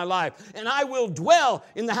days of my life, and I will dwell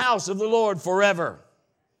in the house of the Lord forever.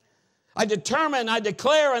 I determine, I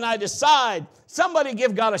declare, and I decide. Somebody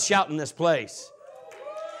give God a shout in this place.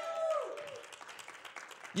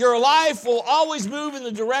 Your life will always move in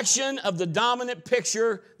the direction of the dominant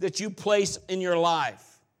picture that you place in your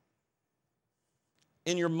life,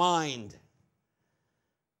 in your mind.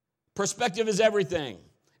 Perspective is everything.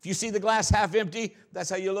 If you see the glass half empty, that's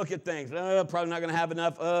how you look at things. Probably not going to have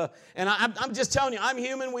enough. And I'm just telling you, I'm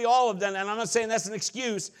human. We all have done that. And I'm not saying that's an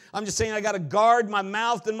excuse. I'm just saying I got to guard my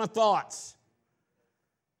mouth and my thoughts.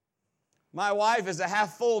 My wife is a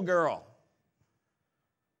half full girl.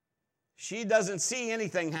 She doesn't see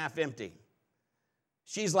anything half empty.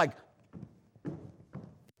 She's like,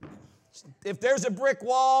 if there's a brick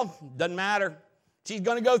wall, doesn't matter. She's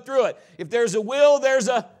going to go through it. If there's a will, there's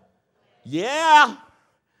a, yeah.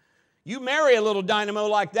 You marry a little dynamo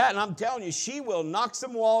like that, and I'm telling you, she will knock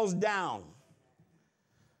some walls down.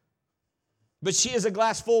 But she is a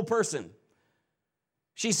glass full person.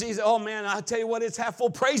 She sees, oh man, I'll tell you what, it's half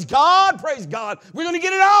full. Praise God, praise God. We're going to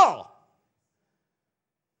get it all.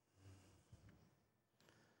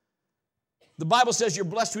 The Bible says you're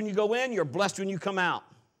blessed when you go in, you're blessed when you come out.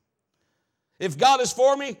 If God is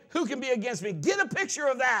for me, who can be against me? Get a picture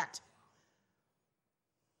of that.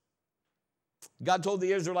 God told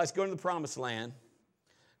the Israelites, go into the promised land,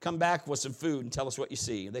 come back with some food and tell us what you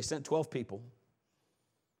see. They sent 12 people.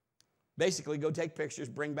 Basically, go take pictures,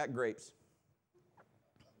 bring back grapes.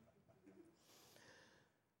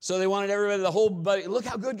 So they wanted everybody, the whole buddy, look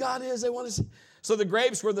how good God is. They wanted to see. So the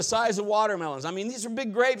grapes were the size of watermelons. I mean, these are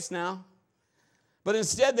big grapes now. But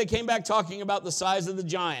instead, they came back talking about the size of the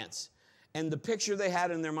giants and the picture they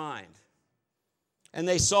had in their mind. And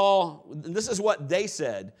they saw, this is what they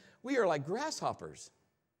said, we are like grasshoppers,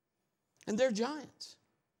 and they're giants.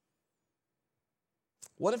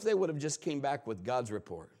 What if they would have just came back with God's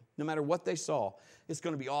report? No matter what they saw, it's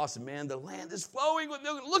going to be awesome, man. The land is flowing with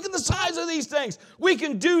milk. Look at the size of these things. We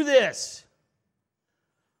can do this.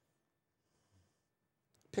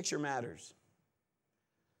 Picture matters.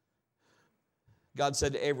 God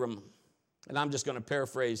said to Abram, and I'm just going to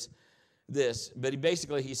paraphrase this, but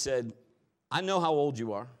he said, I know how old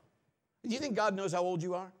you are. Do you think God knows how old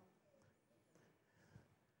you are?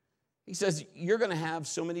 He says, you're going to have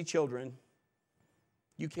so many children,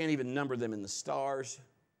 you can't even number them in the stars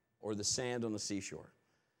or the sand on the seashore.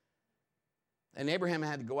 And Abraham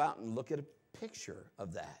had to go out and look at a picture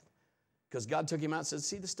of that because God took him out and said,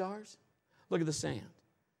 see the stars? Look at the sand.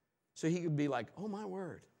 So he could be like, oh, my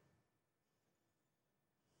word.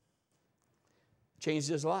 Changed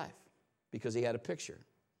his life because he had a picture.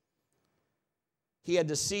 He had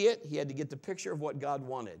to see it. He had to get the picture of what God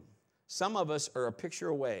wanted. Some of us are a picture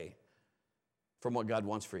away from what God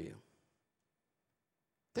wants for you.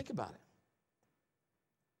 Think about it.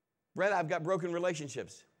 Brett, I've got broken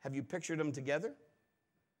relationships. Have you pictured them together?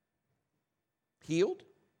 Healed?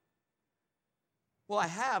 Well, I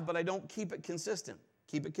have, but I don't keep it consistent.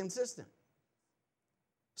 Keep it consistent.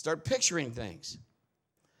 Start picturing things.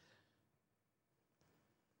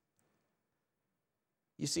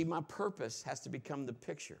 You see, my purpose has to become the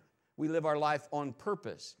picture. We live our life on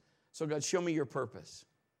purpose. So God, show me your purpose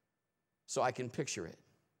so I can picture it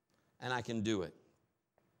and I can do it.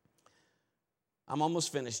 I'm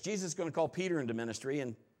almost finished. Jesus is going to call Peter into ministry,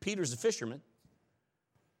 and Peter's a fisherman.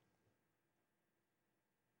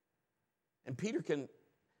 And Peter can,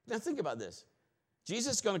 now think about this.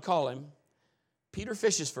 Jesus is going to call him. Peter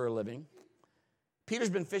fishes for a living. Peter's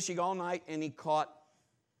been fishing all night, and he caught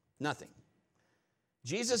nothing.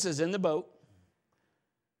 Jesus is in the boat.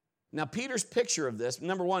 Now, Peter's picture of this,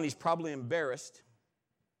 number one, he's probably embarrassed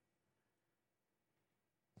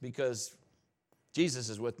because Jesus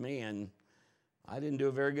is with me, and I didn't do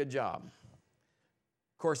a very good job.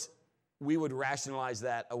 Of course, we would rationalize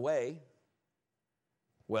that away.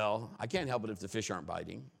 Well, I can't help it if the fish aren't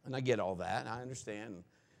biting. And I get all that. I understand,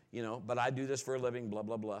 but I do this for a living, blah,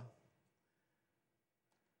 blah, blah.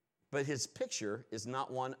 But his picture is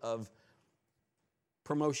not one of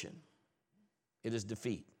promotion. It is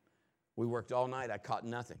defeat. We worked all night. I caught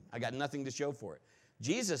nothing. I got nothing to show for it.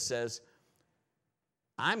 Jesus says,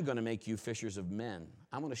 I'm going to make you fishers of men.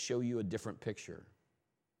 I'm going to show you a different picture.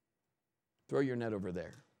 Throw your net over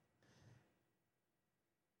there.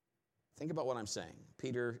 Think about what I'm saying.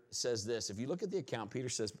 Peter says this. If you look at the account, Peter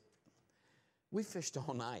says, we fished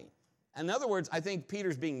all night. In other words, I think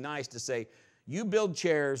Peter's being nice to say, you build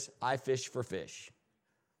chairs, I fish for fish.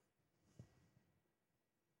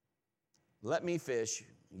 Let me fish,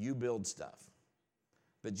 you build stuff.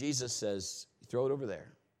 But Jesus says, throw it over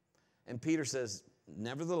there. And Peter says,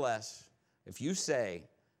 nevertheless, if you say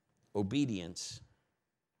obedience,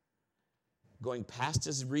 going past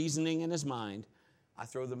his reasoning and his mind, I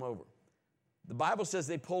throw them over. The Bible says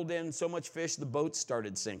they pulled in so much fish, the boats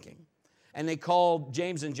started sinking. And they called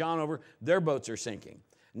James and John over, their boats are sinking.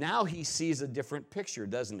 Now he sees a different picture,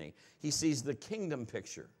 doesn't he? He sees the kingdom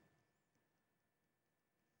picture.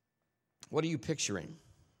 What are you picturing?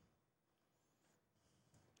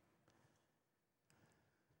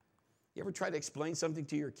 You ever try to explain something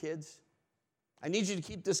to your kids? I need you to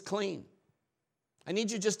keep this clean. I need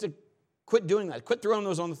you just to quit doing that. Quit throwing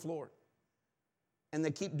those on the floor. And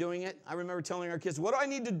they keep doing it. I remember telling our kids, what do I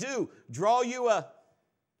need to do? Draw you a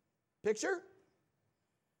picture?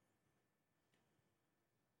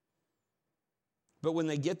 But when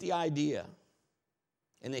they get the idea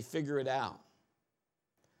and they figure it out,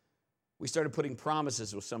 we started putting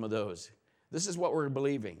promises with some of those. This is what we're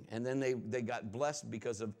believing. And then they got blessed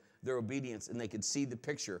because of their obedience, and they could see the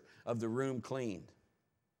picture of the room cleaned.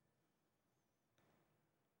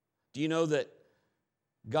 Do you know that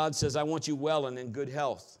God says, I want you well and in good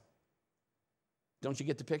health? Don't you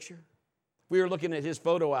get the picture? If we were looking at his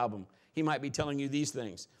photo album, he might be telling you these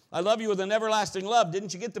things. I love you with an everlasting love.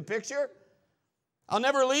 Didn't you get the picture? I'll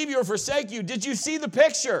never leave you or forsake you. Did you see the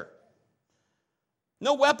picture?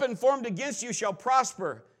 No weapon formed against you shall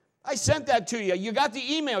prosper. I sent that to you. You got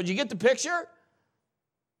the email. Did you get the picture?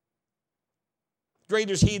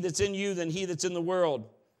 Greater is he that's in you than he that's in the world.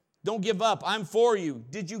 Don't give up. I'm for you.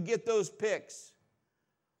 Did you get those pics?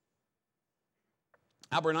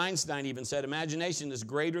 Albert Einstein even said, imagination is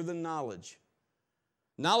greater than knowledge.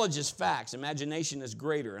 Knowledge is facts. Imagination is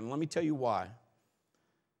greater. And let me tell you why.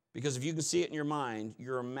 Because if you can see it in your mind,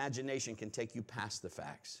 your imagination can take you past the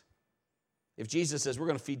facts. If Jesus says, we're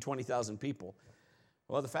going to feed 20,000 people,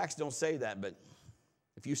 well, the facts don't say that, but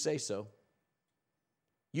if you say so,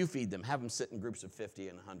 you feed them. Have them sit in groups of 50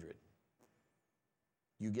 and 100.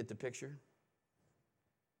 You get the picture?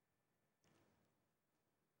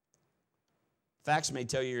 Facts may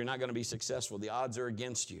tell you you're not going to be successful. The odds are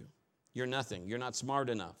against you. You're nothing. You're not smart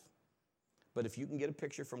enough. But if you can get a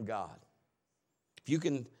picture from God, if you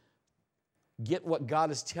can get what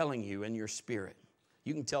God is telling you in your spirit,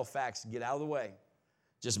 you can tell facts, get out of the way.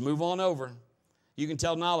 Just move on over. You can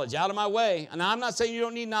tell knowledge, out of my way. And I'm not saying you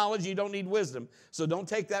don't need knowledge, you don't need wisdom. So don't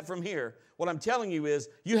take that from here. What I'm telling you is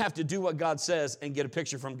you have to do what God says and get a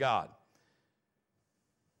picture from God.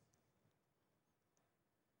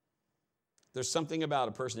 There's something about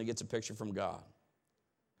a person that gets a picture from God.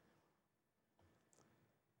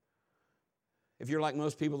 If you're like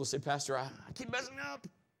most people that say, Pastor, I keep messing up.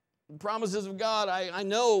 The promises of God, I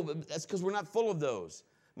know, but that's because we're not full of those.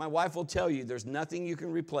 My wife will tell you there's nothing you can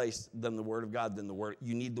replace than the Word of God, than the Word.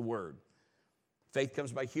 You need the Word. Faith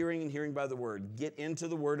comes by hearing and hearing by the Word. Get into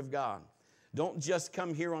the Word of God. Don't just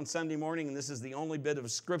come here on Sunday morning and this is the only bit of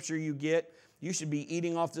Scripture you get. You should be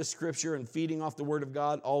eating off the Scripture and feeding off the Word of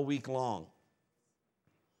God all week long.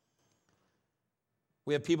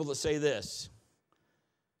 We have people that say this,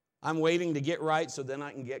 I'm waiting to get right so then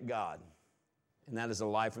I can get God. And that is a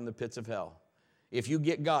lie from the pits of hell. If you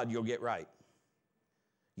get God, you'll get right.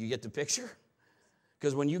 You get the picture?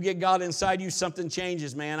 Because when you get God inside you, something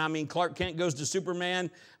changes, man. I mean, Clark Kent goes to Superman.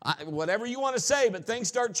 Whatever you want to say, but things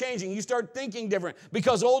start changing. You start thinking different.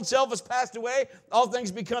 Because old self has passed away, all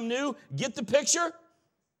things become new. Get the picture?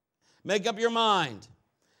 Make up your mind.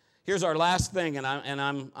 Here's our last thing, and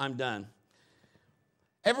I'm done.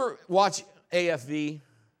 Ever watch AFV,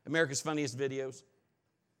 America's Funniest Videos?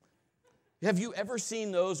 Have you ever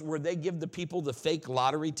seen those where they give the people the fake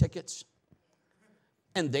lottery tickets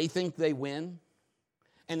and they think they win?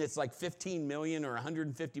 And it's like 15 million or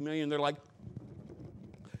 150 million. They're like,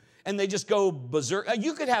 and they just go berserk.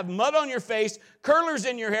 You could have mud on your face, curlers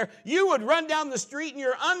in your hair. You would run down the street in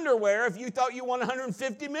your underwear if you thought you won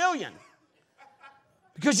 150 million.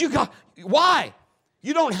 Because why?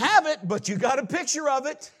 You don't have it, but you got a picture of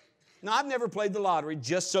it. Now, I've never played the lottery,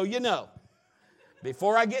 just so you know.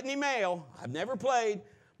 Before I get any mail, I've never played,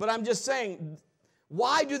 but I'm just saying,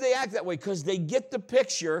 why do they act that way? Because they get the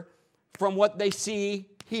picture from what they see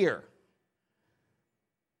here.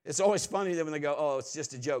 It's always funny that when they go, oh, it's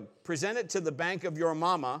just a joke. Present it to the bank of your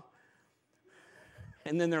mama,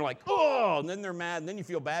 and then they're like, oh, and then they're mad, and then you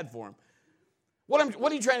feel bad for them.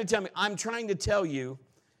 What are you trying to tell me? I'm trying to tell you,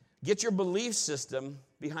 get your belief system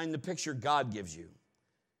behind the picture God gives you,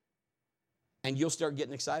 and you'll start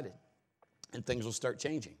getting excited, and things will start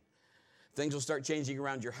changing. Things will start changing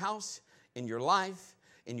around your house, in your life,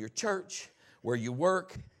 in your church, where you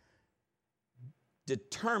work.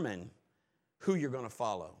 Determine who you're going to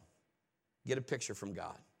follow. Get a picture from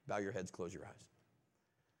God. Bow your heads, close your eyes.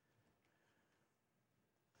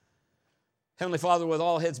 Heavenly Father, with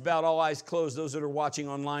all heads bowed, all eyes closed, those that are watching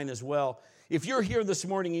online as well, if you're here this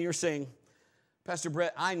morning and you're saying, Pastor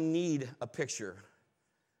Brett, I need a picture,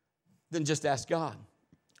 then just ask God.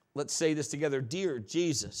 Let's say this together. Dear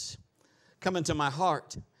Jesus, come into my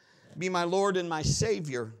heart. Be my Lord and my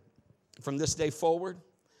Savior. From this day forward,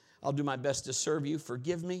 I'll do my best to serve you.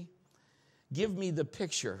 Forgive me. Give me the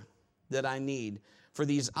picture that I need for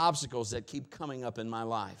these obstacles that keep coming up in my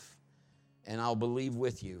life. And I'll believe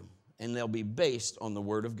with you. And they'll be based on the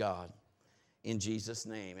Word of God. In Jesus'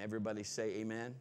 name. Everybody say amen.